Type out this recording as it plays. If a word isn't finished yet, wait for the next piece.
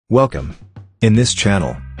Welcome. In this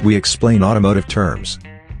channel, we explain automotive terms.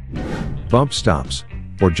 Bump stops,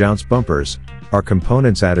 or Jounce bumpers, are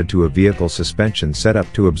components added to a vehicle suspension set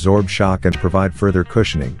up to absorb shock and provide further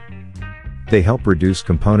cushioning. They help reduce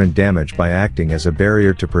component damage by acting as a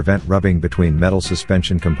barrier to prevent rubbing between metal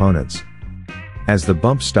suspension components. As the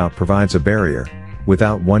bump stop provides a barrier,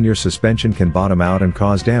 without one your suspension can bottom out and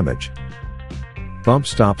cause damage. Bump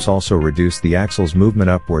stops also reduce the axle's movement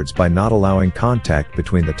upwards by not allowing contact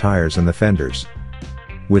between the tires and the fenders.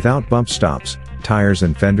 Without bump stops, tires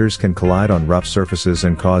and fenders can collide on rough surfaces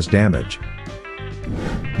and cause damage.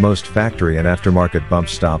 Most factory and aftermarket bump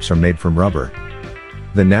stops are made from rubber.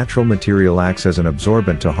 The natural material acts as an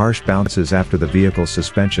absorbent to harsh bounces after the vehicle's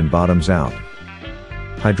suspension bottoms out.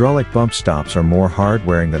 Hydraulic bump stops are more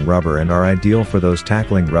hard-wearing than rubber and are ideal for those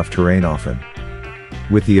tackling rough terrain often.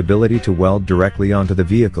 With the ability to weld directly onto the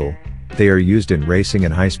vehicle, they are used in racing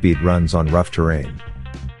and high-speed runs on rough terrain.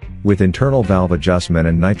 With internal valve adjustment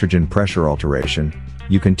and nitrogen pressure alteration,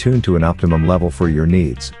 you can tune to an optimum level for your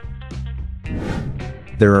needs.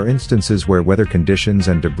 There are instances where weather conditions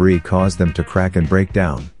and debris cause them to crack and break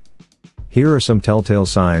down. Here are some telltale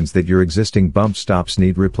signs that your existing bump stops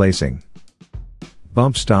need replacing.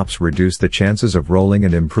 Bump stops reduce the chances of rolling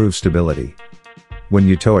and improve stability. When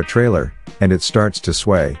you tow a trailer, and it starts to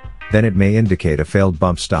sway, then it may indicate a failed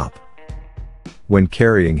bump stop. When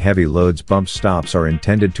carrying heavy loads, bump stops are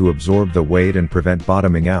intended to absorb the weight and prevent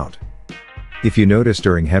bottoming out. If you notice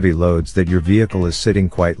during heavy loads that your vehicle is sitting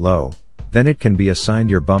quite low, then it can be a sign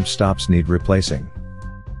your bump stops need replacing.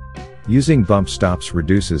 Using bump stops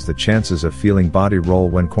reduces the chances of feeling body roll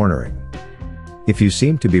when cornering. If you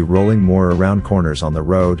seem to be rolling more around corners on the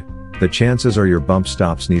road, the chances are your bump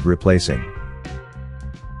stops need replacing.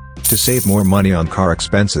 To save more money on car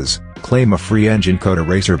expenses, claim a free engine code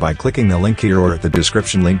eraser by clicking the link here or at the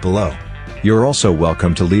description link below. You're also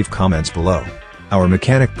welcome to leave comments below. Our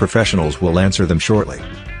mechanic professionals will answer them shortly.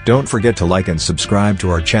 Don't forget to like and subscribe to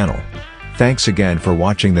our channel. Thanks again for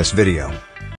watching this video.